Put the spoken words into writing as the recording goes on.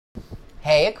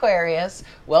Hey Aquarius,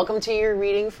 welcome to your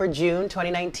reading for June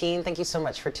 2019. Thank you so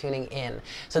much for tuning in.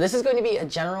 So this is going to be a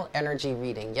general energy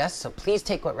reading, yes? So please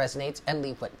take what resonates and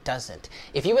leave what doesn't.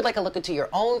 If you would like a look into your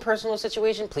own personal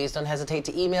situation, please don't hesitate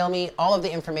to email me. All of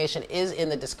the information is in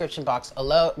the description box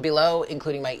below,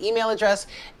 including my email address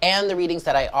and the readings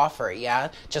that I offer, yeah?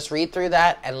 Just read through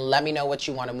that and let me know what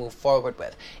you want to move forward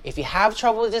with. If you have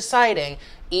trouble deciding,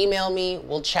 email me,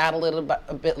 we'll chat a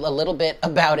little bit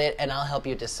about it, and I'll help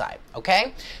you decide,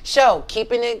 okay? So,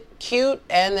 keeping it cute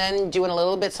and then doing a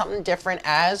little bit something different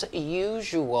as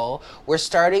usual. We're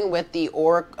starting with the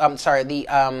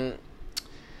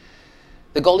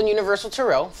Golden Universal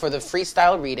Tarot for the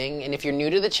freestyle reading. And if you're new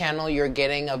to the channel, you're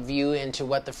getting a view into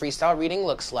what the freestyle reading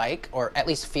looks like, or at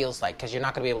least feels like, because you're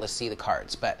not going to be able to see the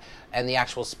cards and the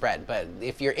actual spread. But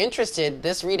if you're interested,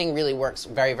 this reading really works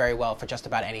very, very well for just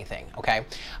about anything, okay?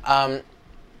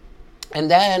 And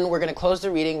then we're going to close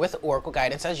the reading with Oracle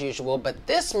guidance as usual. But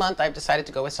this month, I've decided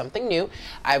to go with something new.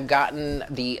 I've gotten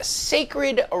the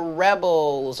Sacred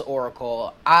Rebels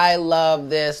Oracle. I love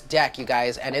this deck, you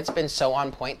guys. And it's been so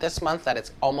on point this month that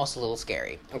it's almost a little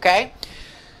scary. Okay?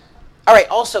 All right.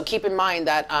 Also, keep in mind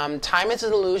that time is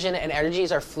an illusion and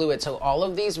energies are fluid. So all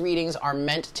of these readings are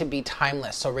meant to be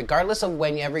timeless. So regardless of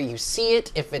whenever you see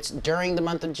it, if it's during the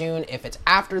month of June, if it's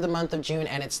after the month of June,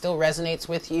 and it still resonates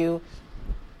with you,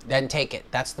 then take it.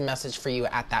 That's the message for you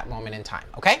at that moment in time,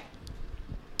 okay?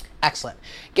 Excellent.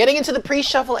 Getting into the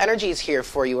pre-shuffle energies here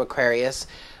for you, Aquarius.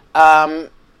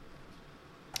 You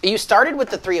started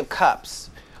with the Three of Cups,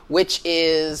 which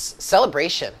is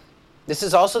celebration. This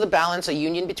is also the balance, a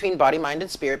union between body, mind,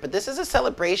 and spirit, but this is a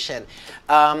celebration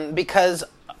because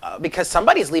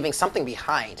somebody's leaving something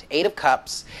behind. Eight of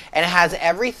Cups, and it has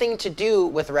everything to do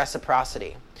with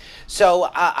reciprocity. So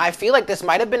I feel like this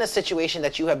might have been a situation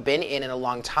that you have been in a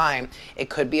long time. It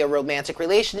could be a romantic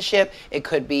relationship. It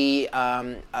could be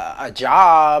a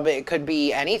job. It could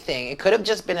be anything. It could have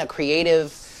just been a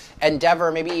creative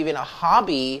endeavor, maybe even a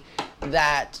hobby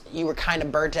that you were kind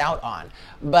of burnt out on.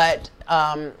 But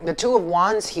the Two of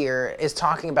Wands here is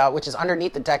talking about, which is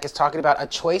underneath the deck, is talking about a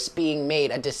choice being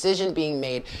made, a decision being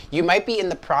made. You might be in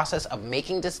the process of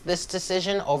making this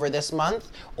decision over this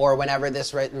month or whenever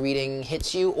this reading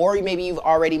hits you, or maybe you've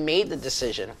already made the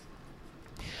decision.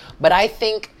 But I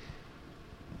think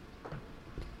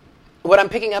what I'm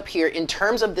picking up here in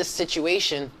terms of this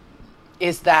situation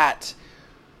is that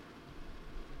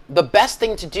the best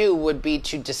thing to do would be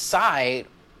to decide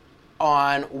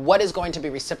on what is going to be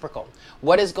reciprocal,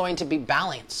 what is going to be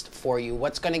balanced for you,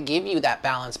 what's going to give you that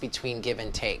balance between give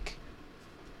and take.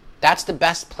 That's the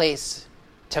best place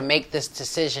to make this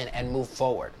decision and move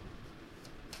forward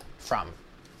from,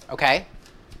 okay?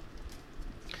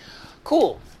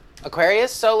 Cool,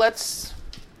 Aquarius, so let's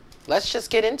just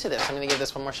get into this. I'm going to give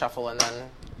this one more shuffle and then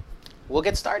we'll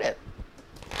get started.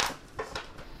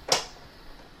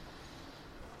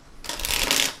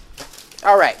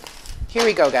 All right, here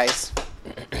we go, guys.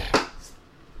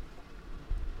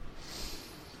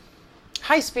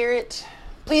 Hi, Spirit.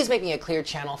 Please make me a clear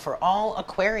channel for all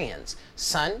Aquarians,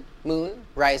 Sun, Moon,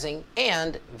 Rising,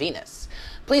 and Venus.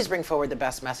 Please bring forward the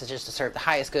best messages to serve the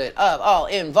highest good of all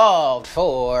involved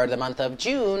for the month of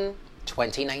June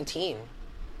 2019.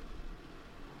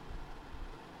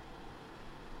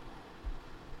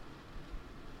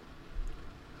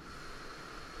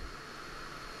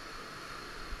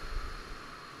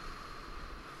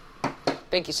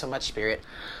 Thank you so much, Spirit.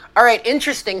 All right,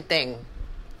 interesting thing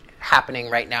happening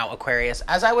right now, Aquarius.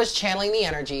 As I was channeling the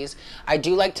energies, I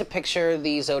do like to picture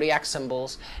the Zodiac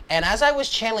symbols. And as I was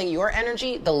channeling your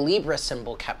energy, the Libra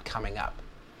symbol kept coming up.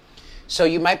 So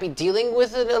you might be dealing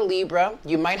with a Libra.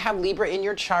 You might have Libra in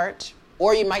your chart,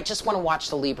 or you might just want to watch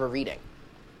the Libra reading.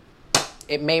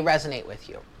 It may resonate with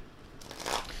you.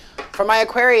 For my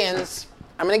Aquarians,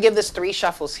 I'm going to give this 3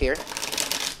 shuffles here.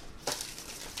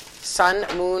 Sun,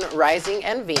 Moon, Rising,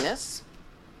 and Venus.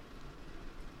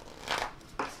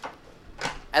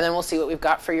 And then we'll see what we've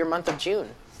got for your month of June.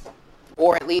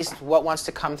 Or at least what wants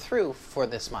to come through for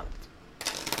this month.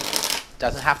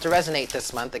 Doesn't have to resonate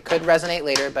this month. It could resonate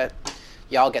later, but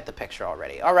y'all get the picture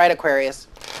already. All right, Aquarius.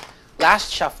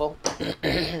 Last shuffle.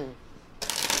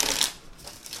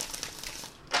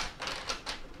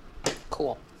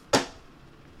 Cool.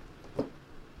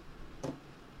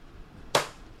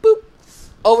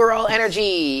 Overall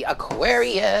energy,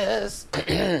 Aquarius.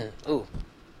 Ooh,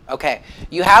 okay.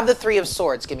 You have the Three of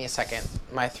Swords. Give me a second.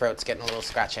 My throat's getting a little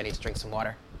scratchy. I need to drink some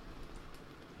water.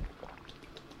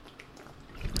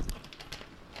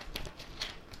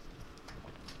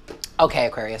 Okay,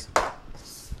 Aquarius.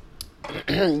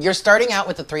 You're starting out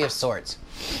with the Three of Swords.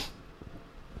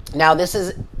 Now, this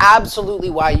is absolutely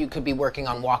why you could be working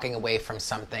on walking away from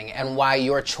something, and why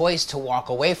your choice to walk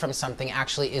away from something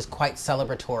actually is quite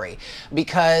celebratory.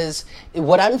 Because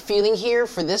what I'm feeling here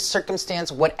for this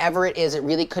circumstance, whatever it is, it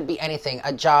really could be anything: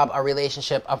 a job, a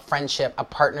relationship, a friendship, a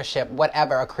partnership,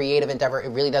 whatever, a creative endeavor. It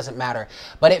really doesn't matter.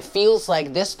 But it feels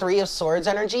like this Three of Swords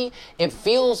energy, it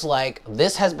feels like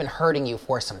this has been hurting you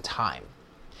for some time.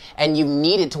 And you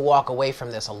needed to walk away from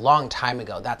this a long time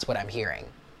ago. That's what I'm hearing.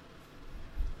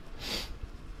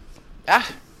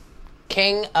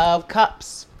 King of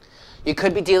Cups. You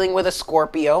could be dealing with a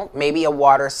Scorpio, maybe a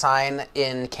water sign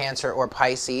in Cancer or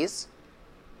Pisces.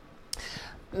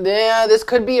 Yeah, this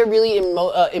could be a really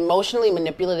emotionally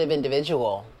manipulative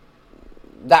individual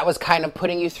that was kind of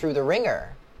putting you through the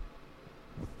ringer.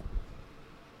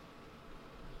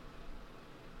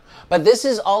 But this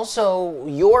is also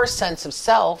your sense of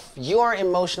self, your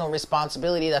emotional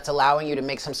responsibility that's allowing you to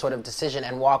make some sort of decision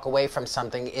and walk away from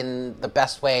something in the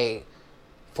best way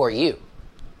for you,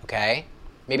 okay?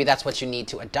 Maybe that's what you need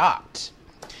to adopt.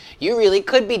 You really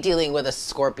could be dealing with a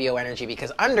Scorpio energy,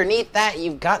 because underneath that,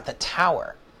 you've got the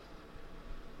Tower.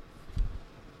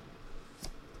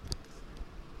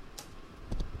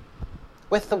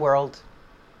 With the World.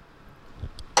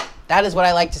 That is what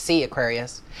I like to see,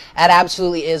 Aquarius. That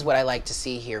absolutely is what I like to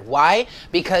see here. Why?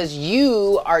 Because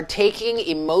you are taking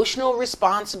emotional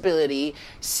responsibility,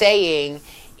 saying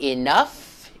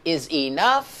enough is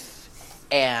enough,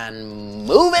 and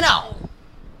moving on.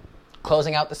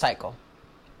 Closing out the cycle.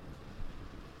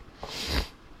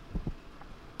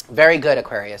 Very good,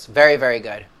 Aquarius. Very, very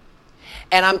good.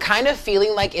 And I'm kind of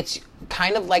feeling like it's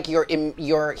kind of like your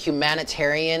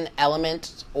humanitarian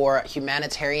element or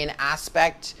humanitarian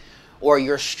aspect, or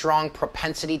your strong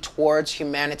propensity towards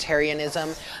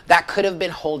humanitarianism that could have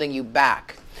been holding you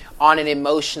back on an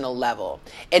emotional level.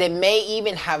 And it may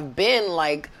even have been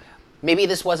like, maybe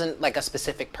this wasn't like a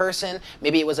specific person,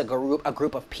 maybe it was a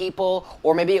group of people,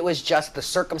 or maybe it was just the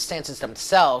circumstances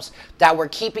themselves that were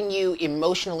keeping you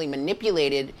emotionally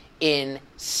manipulated in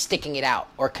sticking it out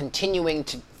or continuing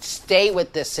to stay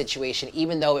with this situation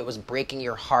even though it was breaking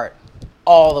your heart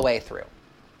all the way through.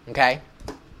 Okay?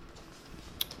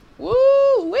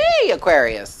 Woo-wee,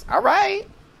 Aquarius. All right.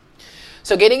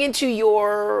 So getting into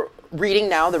your reading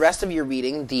now, the rest of your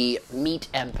reading, the meat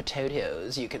and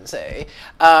potatoes, you can say.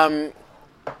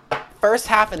 First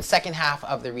half and second half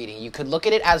of the reading. You could look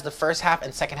at it as the first half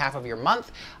and second half of your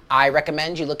month. I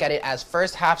recommend you look at it as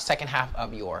first half, second half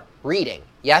of your reading.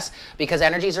 Yes? Because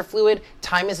energies are fluid.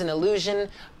 Time is an illusion.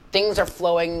 Things are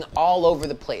flowing all over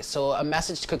the place. So a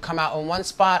message could come out in one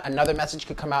spot, another message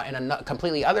could come out in a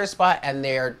completely other spot, and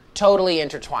they're totally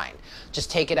intertwined. Just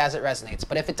take it as it resonates.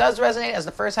 But if it does resonate as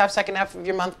the first half, second half of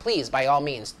your month, please, by all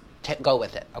means, go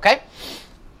with it, okay?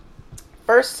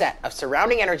 First set of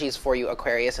surrounding energies for you,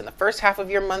 Aquarius, in the first half of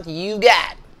your month, you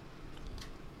got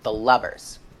the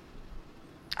Lovers.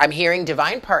 I'm hearing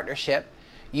divine partnership.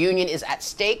 Union is at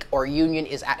stake or union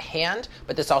is at hand,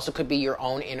 but this also could be your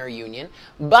own inner union.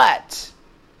 But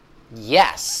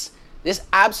yes, this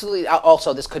absolutely,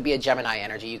 also this could be a Gemini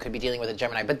energy. You could be dealing with a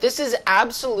Gemini, but this is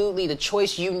absolutely the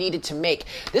choice you needed to make.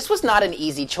 This was not an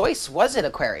easy choice, was it,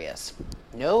 Aquarius?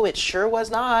 No, it sure was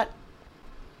not.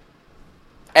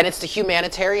 And it's the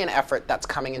humanitarian effort that's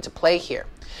coming into play here.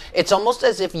 It's almost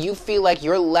as if you feel like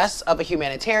you're less of a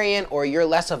humanitarian, or you're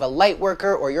less of a light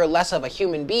worker, or you're less of a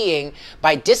human being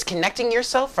by disconnecting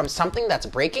yourself from something that's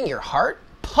breaking your heart.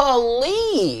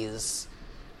 Please.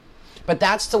 But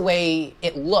that's the way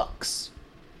it looks.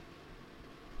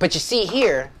 But you see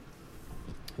here,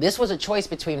 this was a choice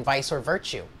between vice or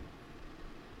virtue.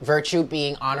 Virtue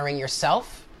being honoring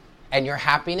yourself and your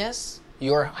happiness,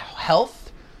 your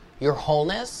health, your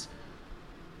wholeness,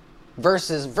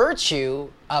 versus virtue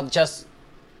of just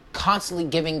constantly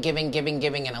giving,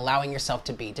 and allowing yourself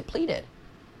to be depleted.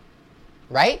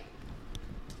 Right?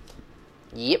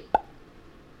 Yep.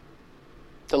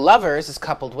 The Lovers is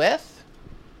coupled with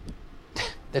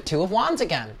the Two of Wands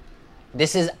again.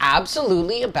 This is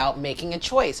absolutely about making a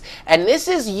choice. And this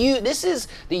is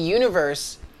the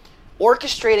universe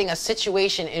orchestrating a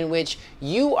situation in which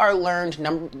you are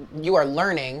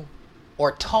learning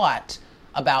or taught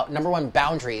about, number one,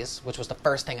 boundaries, which was the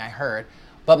first thing I heard,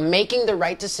 but making the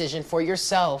right decision for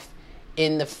yourself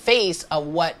in the face of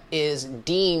what is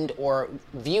deemed or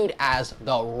viewed as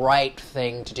the right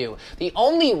thing to do. The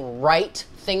only right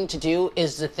thing to do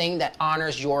is the thing that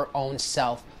honors your own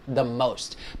self the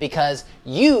most, because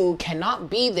you cannot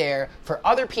be there for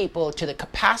other people to the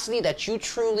capacity that you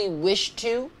truly wish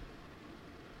to.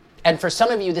 And for some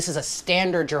of you, this is a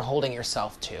standard you're holding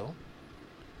yourself to.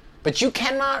 But you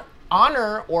cannot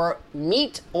honor or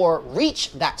meet or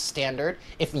reach that standard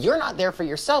if you're not there for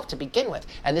yourself to begin with.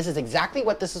 And this is exactly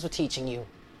what this is teaching you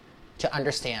to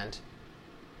understand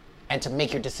and to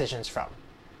make your decisions from.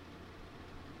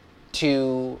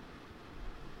 To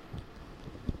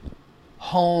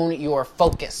hone your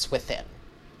focus within.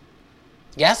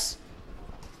 Yes?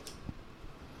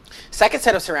 Second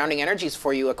set of surrounding energies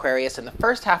for you, Aquarius. In the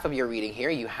first half of your reading here,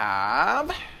 you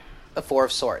have the Four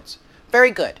of Swords.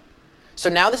 Very good. So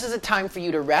now this is a time for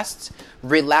you to rest,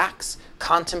 relax,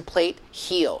 contemplate,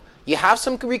 heal. You have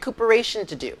some recuperation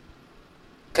to do.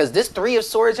 Because this Three of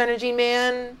Swords energy,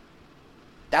 man,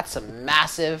 that's some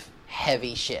massive,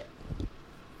 heavy shit.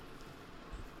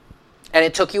 And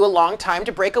it took you a long time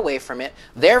to break away from it.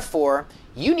 Therefore,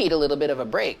 you need a little bit of a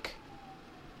break.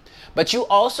 But you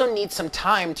also need some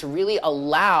time to really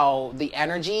allow the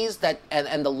energies that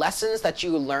and the lessons that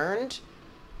you learned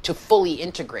to fully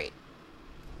integrate.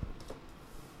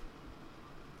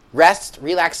 Rest,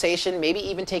 relaxation, maybe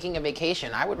even taking a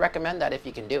vacation. I would recommend that if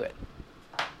you can do it.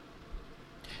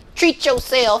 Treat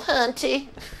yourself, hunty.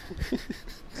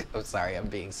 I'm sorry, I'm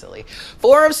being silly.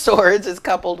 Four of Swords is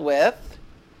coupled with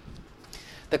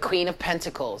the Queen of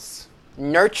Pentacles.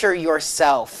 Nurture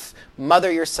yourself,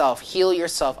 mother yourself, heal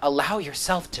yourself, allow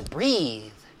yourself to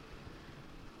breathe.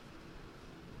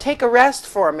 Take a rest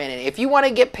for a minute. If you want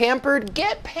to get pampered,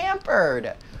 get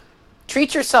pampered.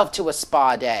 Treat yourself to a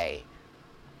spa day.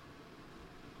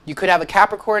 You could have a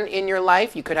Capricorn in your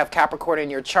life, you could have Capricorn in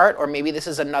your chart, or maybe this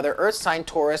is another earth sign,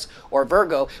 Taurus or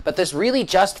Virgo, but this really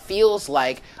just feels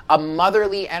like a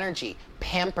motherly energy,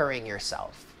 pampering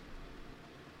yourself.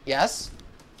 Yes?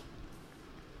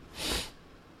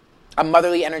 A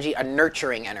motherly energy, a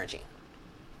nurturing energy.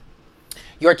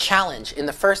 Your challenge in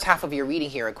the first half of your reading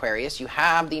here, Aquarius, you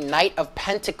have the Knight of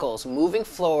Pentacles moving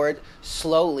forward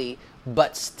slowly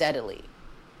but steadily.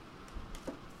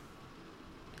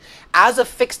 As a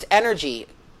fixed energy,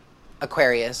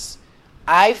 Aquarius,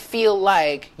 I feel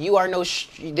like you are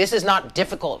this is not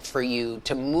difficult for you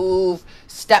to move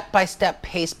step by step,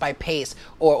 pace by pace,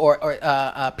 or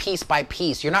piece by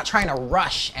piece. You're not trying to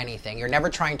rush anything. You're never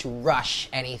trying to rush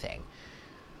anything.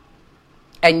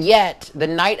 And yet, the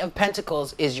Knight of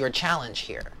Pentacles is your challenge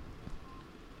here.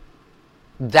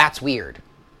 That's weird.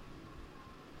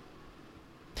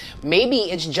 Maybe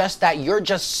it's just that you're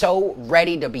just so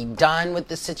ready to be done with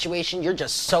the situation. You're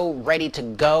just so ready to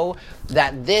go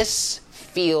that this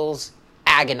feels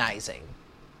agonizing.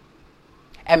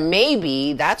 And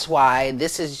maybe that's why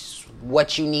this is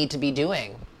what you need to be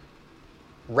doing.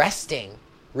 Resting,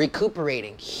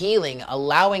 recuperating, healing,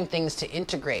 allowing things to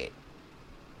integrate.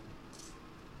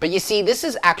 But you see, this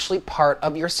is actually part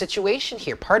of your situation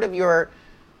here, part of your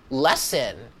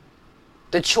lesson.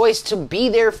 The choice to be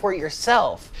there for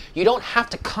yourself. You don't have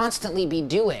to constantly be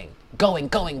going.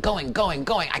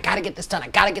 I gotta get this done. I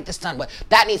gotta get this done. But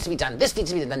that needs to be done. This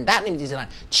needs to be done. That needs to be done.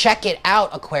 Check it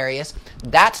out, Aquarius.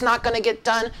 That's not gonna get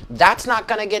done. That's not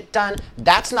gonna get done.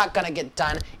 That's not gonna get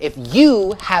done if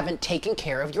you haven't taken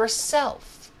care of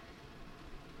yourself.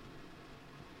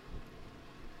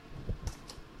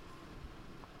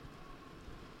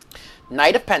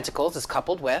 Knight of Pentacles is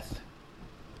coupled with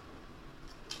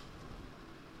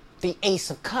the Ace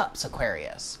of Cups,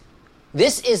 Aquarius.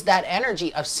 This is that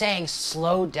energy of saying,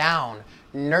 slow down,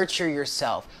 nurture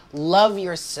yourself, love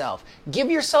yourself, give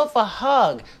yourself a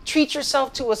hug, treat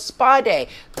yourself to a spa day,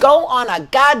 go on a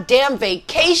goddamn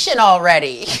vacation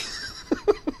already.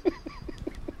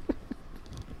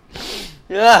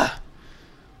 Ugh.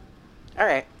 All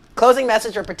right. Closing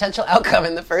message or potential outcome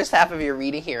in the first half of your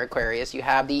reading here, Aquarius. You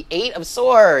have the Eight of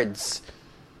Swords.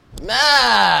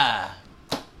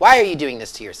 Why are you doing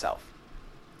this to yourself?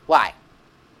 Why?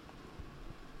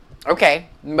 Okay,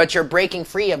 but you're breaking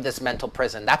free of this mental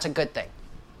prison. That's a good thing.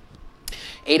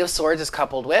 Eight of Swords is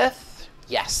coupled with,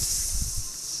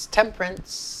 yes,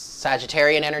 Temperance.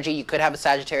 Sagittarian energy. You could have a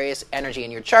Sagittarius energy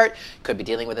in your chart. Could be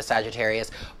dealing with a Sagittarius.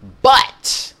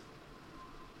 But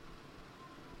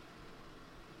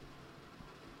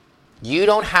you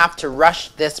don't have to rush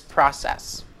this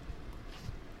process.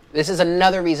 This is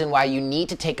another reason why you need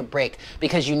to take a break,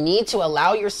 because you need to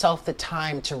allow yourself the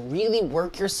time to really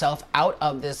work yourself out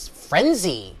of this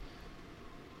frenzy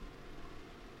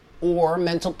or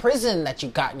mental prison that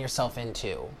you've gotten yourself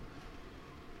into.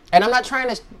 And I'm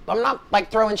not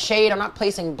like throwing shade, I'm not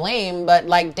placing blame, but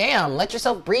like, damn, let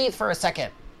yourself breathe for a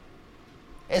second.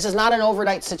 This is not an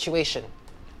overnight situation.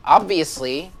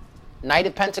 Obviously, Knight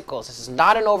of Pentacles, this is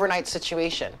not an overnight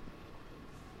situation.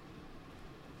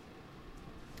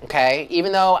 Okay,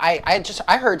 even though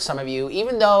I heard some of you,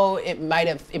 even though it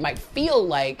might feel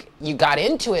like you got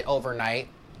into it overnight,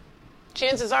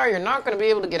 chances are you're not going to be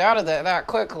able to get out of that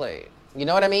quickly. You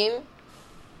know what I mean?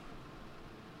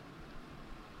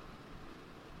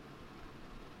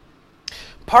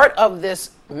 Part of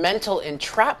this mental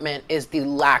entrapment is the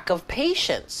lack of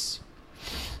patience.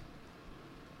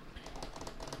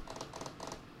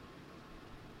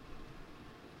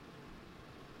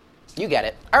 You get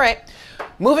it. All right.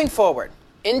 Moving forward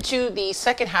into the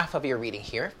second half of your reading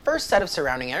here. First set of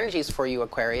surrounding energies for you,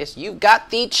 Aquarius. You've got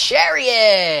the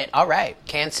Chariot. All right.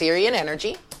 Cancerian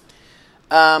energy.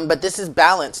 But this is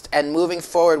balanced and moving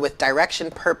forward with direction,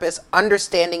 purpose,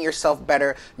 understanding yourself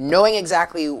better, knowing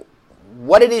exactly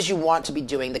what it is you want to be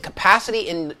doing, the capacity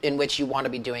in which you want to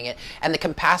be doing it, and the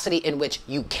capacity in which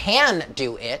you can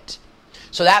do it.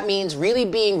 So that means really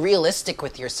being realistic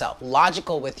with yourself,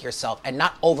 logical with yourself, and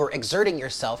not overexerting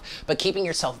yourself, but keeping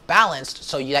yourself balanced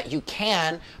so that you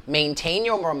can maintain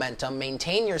your momentum,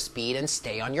 maintain your speed, and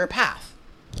stay on your path.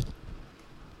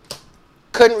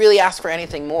 Couldn't really ask for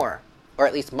anything more, or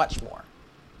at least much more,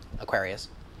 Aquarius.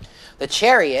 The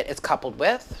Chariot is coupled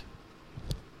with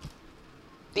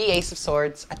the Ace of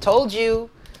Swords. I told you,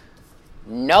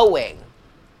 knowing,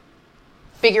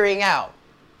 figuring out,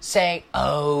 saying,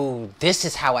 oh, this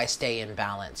is how I stay in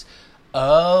balance.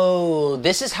 Oh,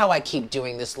 this is how I keep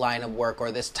doing this line of work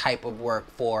or this type of work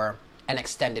for an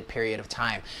extended period of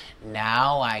time.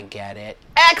 Now I get it.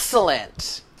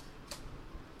 Excellent!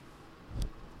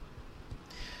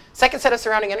 Second set of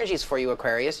surrounding energies for you,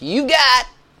 Aquarius. You got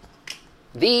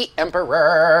the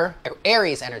Emperor.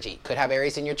 Aries energy. Could have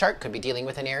Aries in your chart. Could be dealing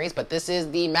with an Aries. But this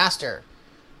is the master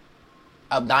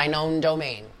of thine own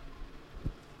domain.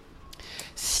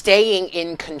 Staying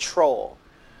in control.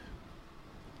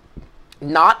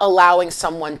 Not allowing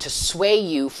someone to sway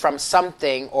you from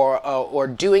something or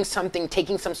doing something,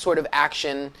 taking some sort of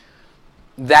action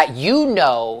that you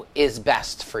know is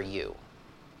best for you.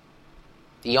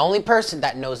 The only person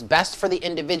that knows best for the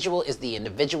individual is the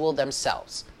individual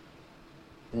themselves.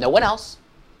 No one else.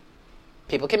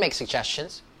 People can make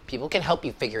suggestions. People can help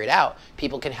you figure it out.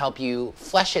 People can help you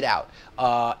flesh it out,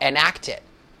 enact it.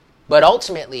 But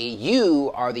ultimately,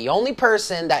 you are the only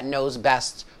person that knows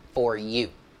best for you.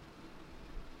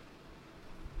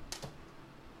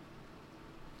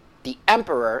 The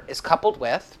Emperor is coupled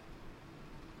with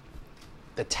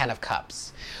the Ten of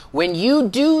Cups. When you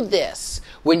do this,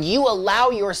 when you allow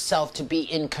yourself to be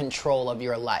in control of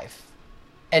your life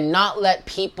and not let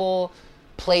people,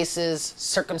 places,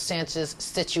 circumstances,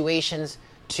 situations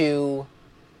to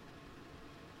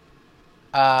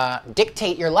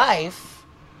dictate your life,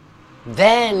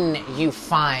 then you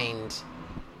find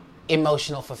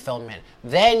emotional fulfillment.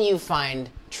 Then you find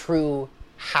true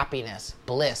happiness,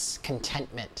 bliss,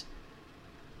 contentment.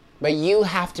 But you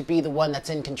have to be the one that's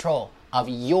in control of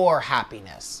your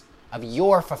happiness, of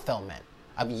your fulfillment,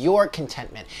 of your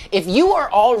contentment. If you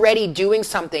are already doing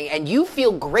something and you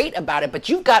feel great about it, but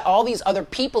you've got all these other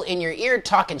people in your ear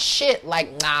talking shit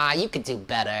like, nah, you could do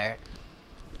better.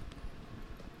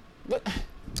 What?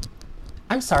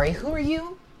 I'm sorry, who are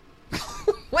you?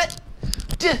 What?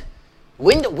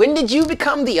 When did you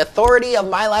become the authority of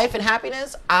my life and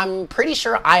happiness? I'm pretty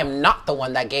sure I am not the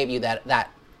one that gave you that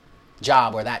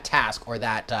job or that task or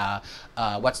that,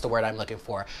 what's the word I'm looking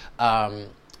for?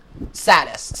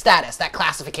 Status, that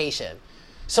classification.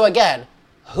 So again,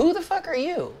 who the fuck are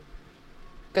you?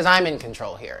 Because I'm in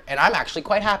control here and I'm actually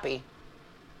quite happy.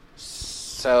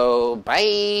 So,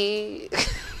 bye.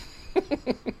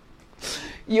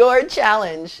 Your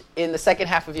challenge in the second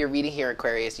half of your reading here,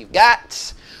 Aquarius, you've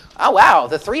got, oh wow,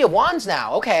 the Three of Wands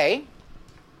now. Okay.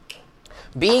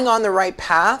 Being on the right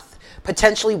path,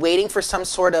 potentially waiting for some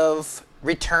sort of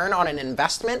return on an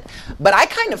investment. But I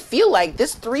kind of feel like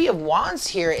this Three of Wands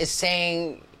here is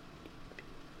saying,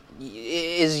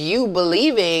 is you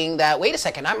believing that, wait a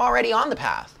second, I'm already on the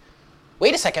path.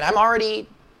 Wait a second, I've already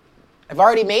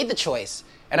made the choice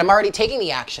and I'm already taking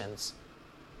the actions.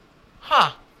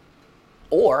 Huh.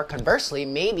 Or conversely,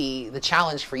 maybe the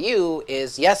challenge for you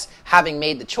is, yes, having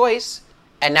made the choice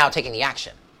and now taking the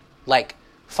action, like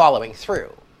following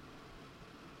through.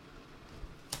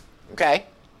 Okay.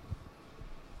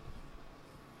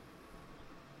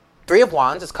 Three of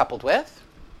Wands is coupled with,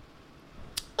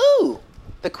 ooh,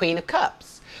 the Queen of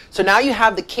Cups. So now you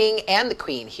have the King and the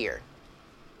Queen here.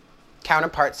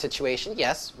 Counterpart situation,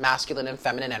 yes. Masculine and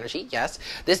feminine energy, yes.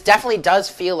 This definitely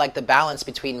does feel like the balance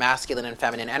between masculine and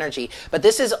feminine energy, but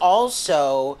this is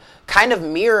also kind of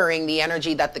mirroring the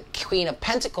energy that the Queen of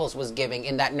Pentacles was giving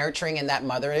in that nurturing and that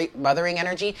mothering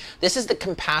energy. This is the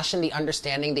compassion, the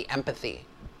understanding, the empathy.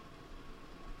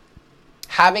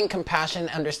 Having compassion,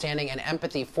 understanding, and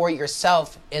empathy for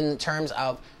yourself in terms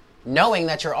of knowing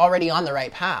that you're already on the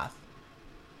right path.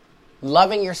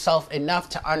 loving yourself enough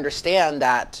to understand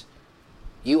that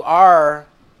you are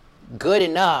good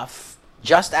enough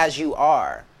just as you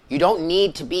are. You don't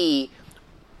need to be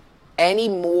any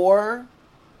more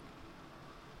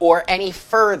or any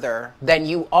further than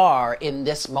you are in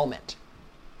this moment.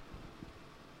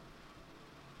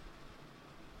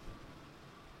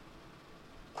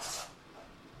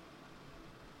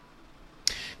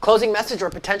 Closing message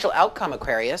or potential outcome,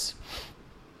 Aquarius.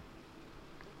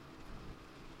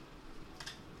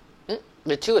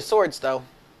 The Two of Swords, though.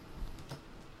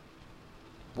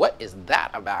 What is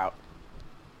that about?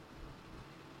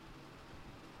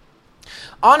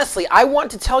 Honestly, I want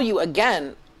to tell you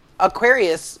again,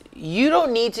 Aquarius, you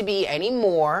don't need to be any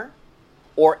more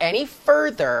or any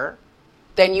further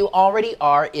than you already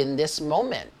are in this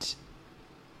moment.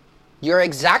 You're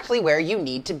exactly where you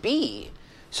need to be.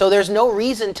 So there's no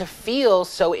reason to feel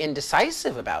so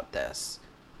indecisive about this.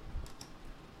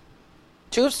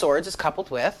 Two of Swords is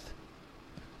coupled with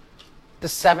the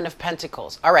Seven of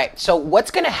Pentacles. All right, so what's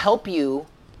going to help you?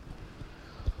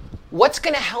 What's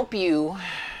going to help you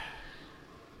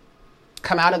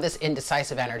come out of this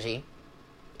indecisive energy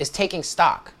is taking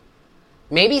stock.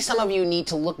 Maybe some of you need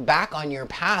to look back on your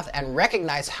path and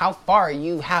recognize how far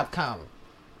you have come.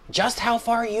 Just how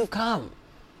far you've come.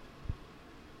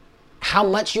 How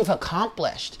much you've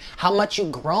accomplished, how much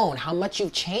you've grown, how much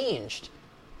you've changed.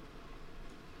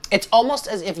 It's almost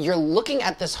as if you're looking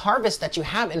at this harvest that you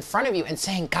have in front of you and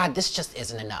saying, God, this just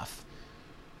isn't enough.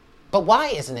 But why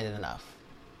isn't it enough?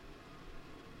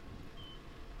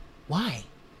 Why?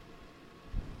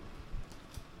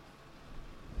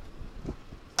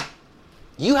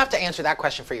 You have to answer that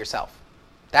question for yourself.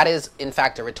 That is, in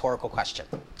fact, a rhetorical question.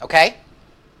 Okay?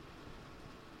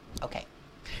 Okay.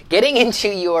 Getting into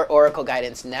your oracle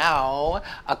guidance now,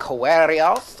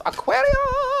 Aquarius.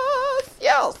 Aquarius!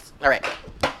 Yes! All right.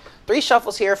 3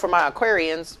 shuffles here for my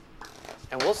Aquarians,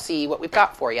 and we'll see what we've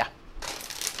got for you.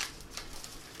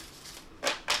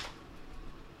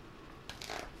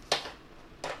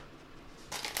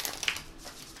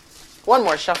 One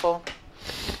more shuffle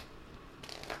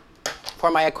for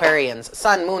my Aquarians.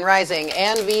 Sun, Moon, Rising,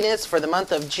 and Venus for the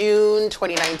month of June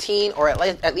 2019, or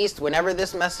at least whenever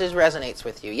this message resonates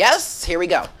with you. Yes, here we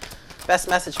go. Best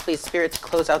message, please, Spirit, to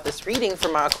close out this reading for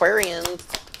my Aquarians.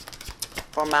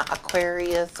 For my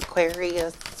Aquarius.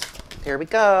 Here we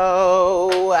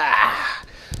go.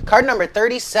 Card number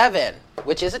 37,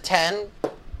 which is a 10.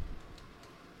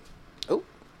 Ooh.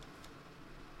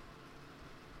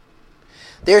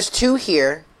 There's 2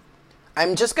 here.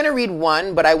 I'm just going to read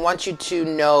one, but I want you to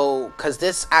know, because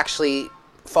this actually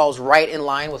falls right in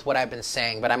line with what I've been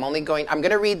saying, but I'm going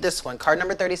to read this one. Card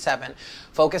number 37,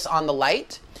 focus on the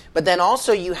light. But then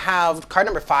also you have card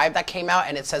number 5 that came out,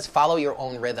 and it says follow your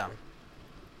own rhythm.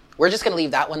 We're just going to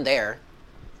leave that one there.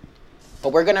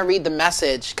 But we're going to read the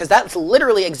message, because that's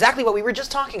literally exactly what we were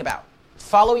just talking about.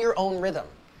 Follow your own rhythm.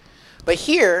 But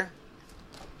here,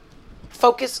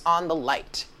 focus on the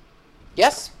light.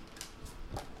 Yes?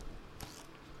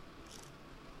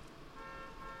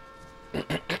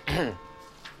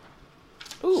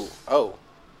 Ooh, oh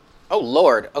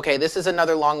Lord. Okay, this is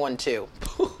another long one too.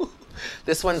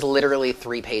 This one's literally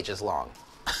 3 pages long.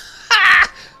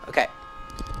 Okay.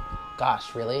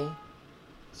 Gosh, really?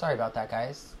 Sorry about that,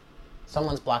 guys.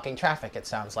 Someone's blocking traffic, it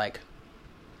sounds like.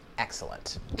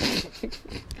 Excellent.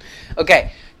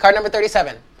 Okay, card number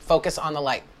 37. Focus on the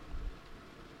light.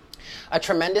 A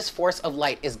tremendous force of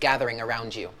light is gathering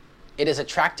around you. It is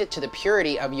attracted to the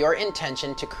purity of your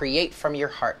intention to create from your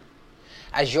heart.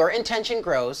 As your intention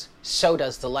grows, so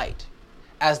does the light.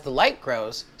 As the light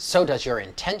grows, so does your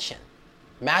intention.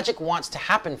 Magic wants to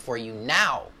happen for you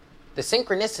now. The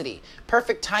synchronicity,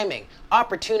 perfect timing,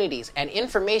 opportunities, and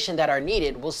information that are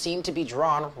needed will seem to be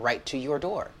drawn right to your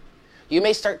door. You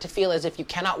may start to feel as if you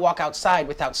cannot walk outside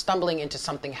without stumbling into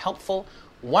something helpful,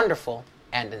 wonderful,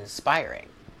 and inspiring.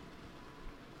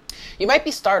 You might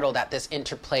be startled at this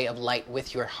interplay of light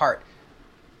with your heart.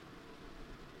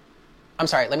 I'm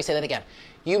sorry, let me say that again.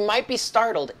 You might be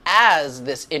startled as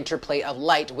this interplay of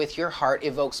light with your heart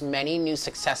evokes many new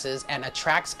successes and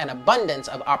attracts an abundance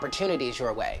of opportunities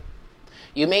your way.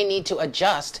 You may need to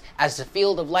adjust as the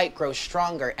field of light grows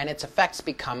stronger and its effects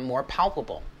become more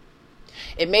palpable.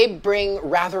 It may bring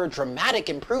rather dramatic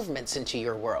improvements into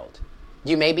your world.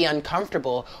 You may be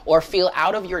uncomfortable or feel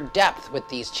out of your depth with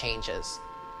these changes.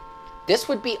 This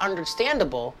would be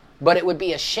understandable, but it would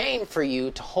be a shame for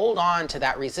you to hold on to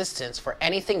that resistance for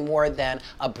anything more than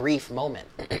a brief moment.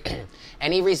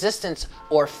 Any resistance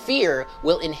or fear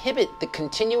will inhibit the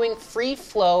continuing free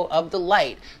flow of the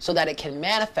light so that it can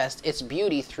manifest its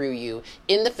beauty through you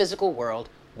in the physical world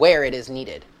where it is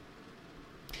needed.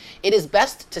 It is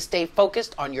best to stay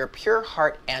focused on your pure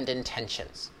heart and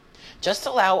intentions. Just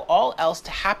allow all else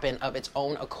to happen of its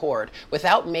own accord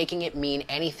without making it mean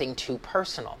anything too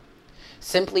personal.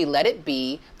 Simply let it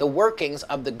be the workings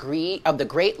of the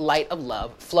great light of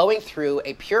love flowing through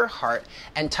a pure heart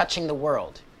and touching the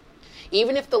world.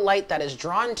 Even if the light that is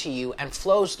drawn to you and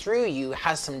flows through you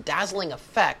has some dazzling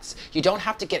effects, you don't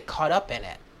have to get caught up in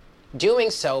it. Doing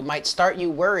so might start you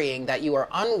worrying that you are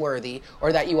unworthy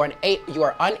or that you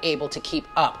are unable to keep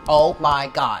up. Oh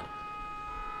my God.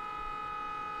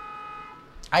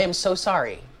 I am so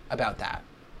sorry about that,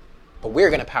 but we're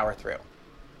going to power through.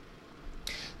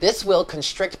 This will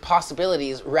constrict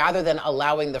possibilities rather than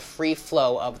allowing the free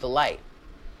flow of the light.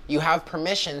 You have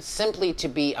permission simply to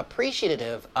be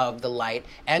appreciative of the light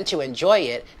and to enjoy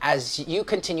it as you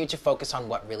continue to focus on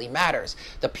what really matters,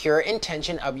 the pure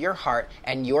intention of your heart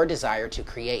and your desire to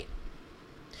create.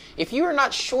 If you are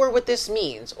not sure what this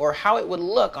means or how it would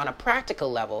look on a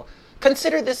practical level,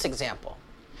 consider this example.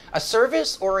 A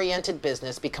service-oriented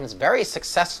business becomes very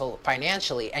successful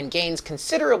financially and gains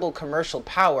considerable commercial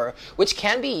power, which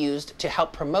can be used to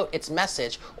help promote its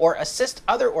message or assist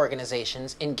other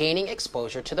organizations in gaining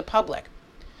exposure to the public.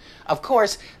 Of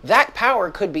course, that power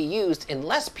could be used in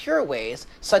less pure ways,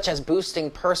 such as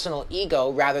boosting personal ego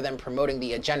rather than promoting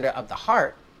the agenda of the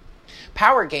heart.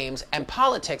 Power games and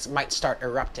politics might start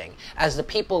erupting as the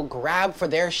people grab for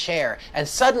their share, and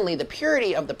suddenly the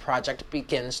purity of the project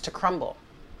begins to crumble.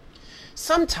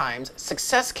 Sometimes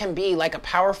success can be like a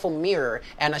powerful mirror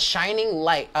and a shining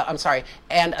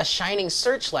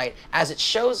searchlight as it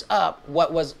shows up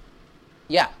what was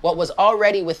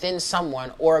already within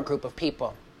someone or a group of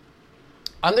people.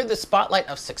 Under the spotlight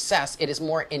of success, it is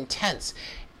more intense,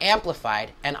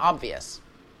 amplified, and obvious.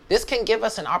 This can give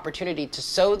us an opportunity to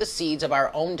sow the seeds of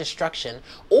our own destruction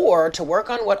or to work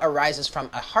on what arises from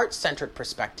a heart-centered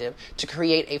perspective to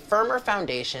create a firmer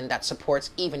foundation that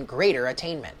supports even greater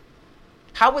attainment.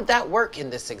 How would that work in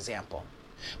this example?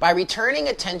 By returning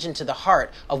attention to the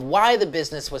heart of why the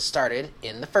business was started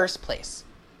in the first place.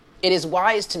 It is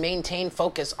wise to maintain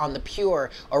focus on the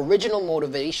pure, original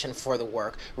motivation for the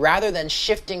work rather than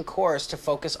shifting course to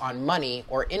focus on money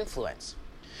or influence.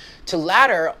 The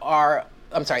latter are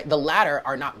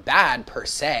not bad per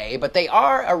se, but they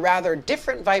are a rather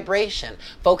different vibration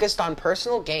focused on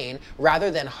personal gain rather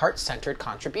than heart-centered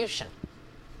contribution.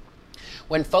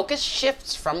 When focus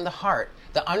shifts from the heart,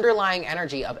 the underlying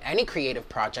energy of any creative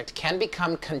project can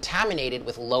become contaminated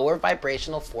with lower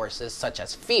vibrational forces such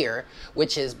as fear,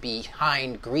 which is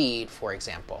behind greed, for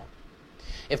example.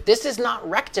 If this is not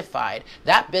rectified,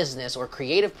 that business or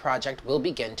creative project will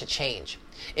begin to change.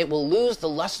 It will lose the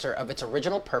luster of its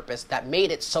original purpose that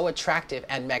made it so attractive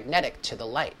and magnetic to the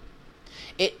light.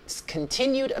 Its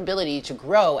continued ability to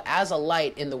grow as a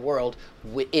light in the world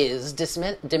is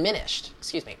diminished.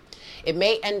 It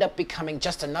may end up becoming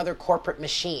just another corporate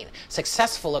machine,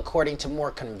 successful according to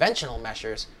more conventional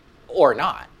measures, or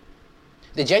not.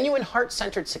 The genuine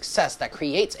heart-centered success that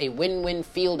creates a win-win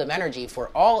field of energy for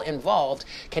all involved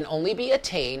can only be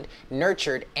attained,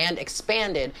 nurtured, and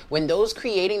expanded when those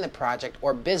creating the project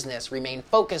or business remain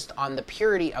focused on the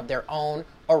purity of their own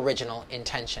original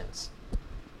intentions.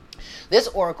 This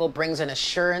oracle brings an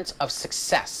assurance of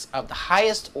success of the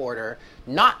highest order,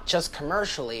 not just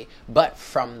commercially, but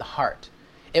from the heart.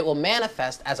 It will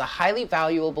manifest as a highly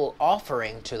valuable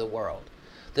offering to the world.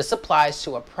 This applies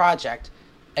to a project,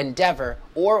 endeavor,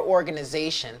 or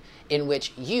organization in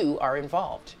which you are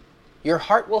involved. Your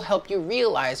heart will help you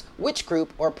realize which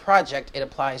group or project it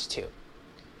applies to.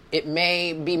 It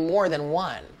may be more than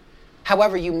one.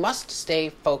 However, you must stay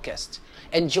focused.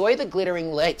 Enjoy the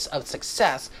glittering lights of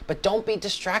success, but don't be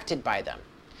distracted by them.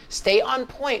 Stay on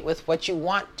point with what you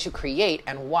want to create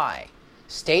and why.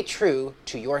 Stay true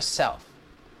to yourself.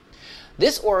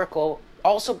 This oracle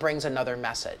also brings another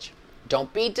message.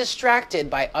 Don't be distracted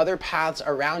by other paths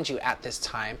around you at this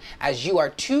time, as you are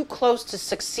too close to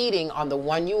succeeding on the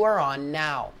one you are on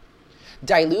now.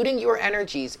 Diluting your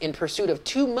energies in pursuit of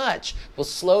too much will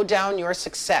slow down your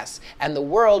success, and the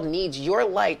world needs your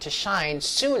light to shine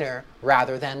sooner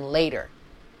rather than later.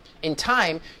 In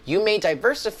time, you may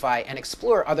diversify and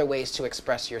explore other ways to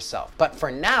express yourself. But for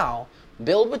now,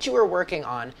 build what you are working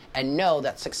on and know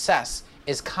that success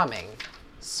is coming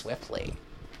swiftly.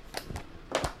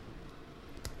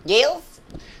 Yes?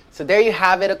 So there you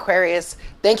have it, Aquarius.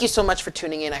 Thank you so much for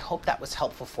tuning in. I hope that was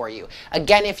helpful for you.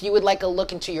 Again, if you would like a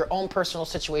look into your own personal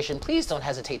situation, please don't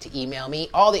hesitate to email me.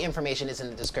 All the information is in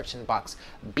the description box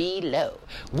below.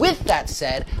 With that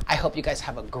said, I hope you guys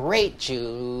have a great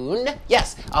June.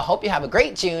 Yes, I hope you have a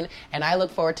great June, and I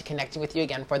look forward to connecting with you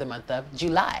again for the month of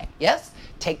July. Yes?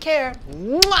 Take care.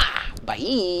 Mwah! Bye.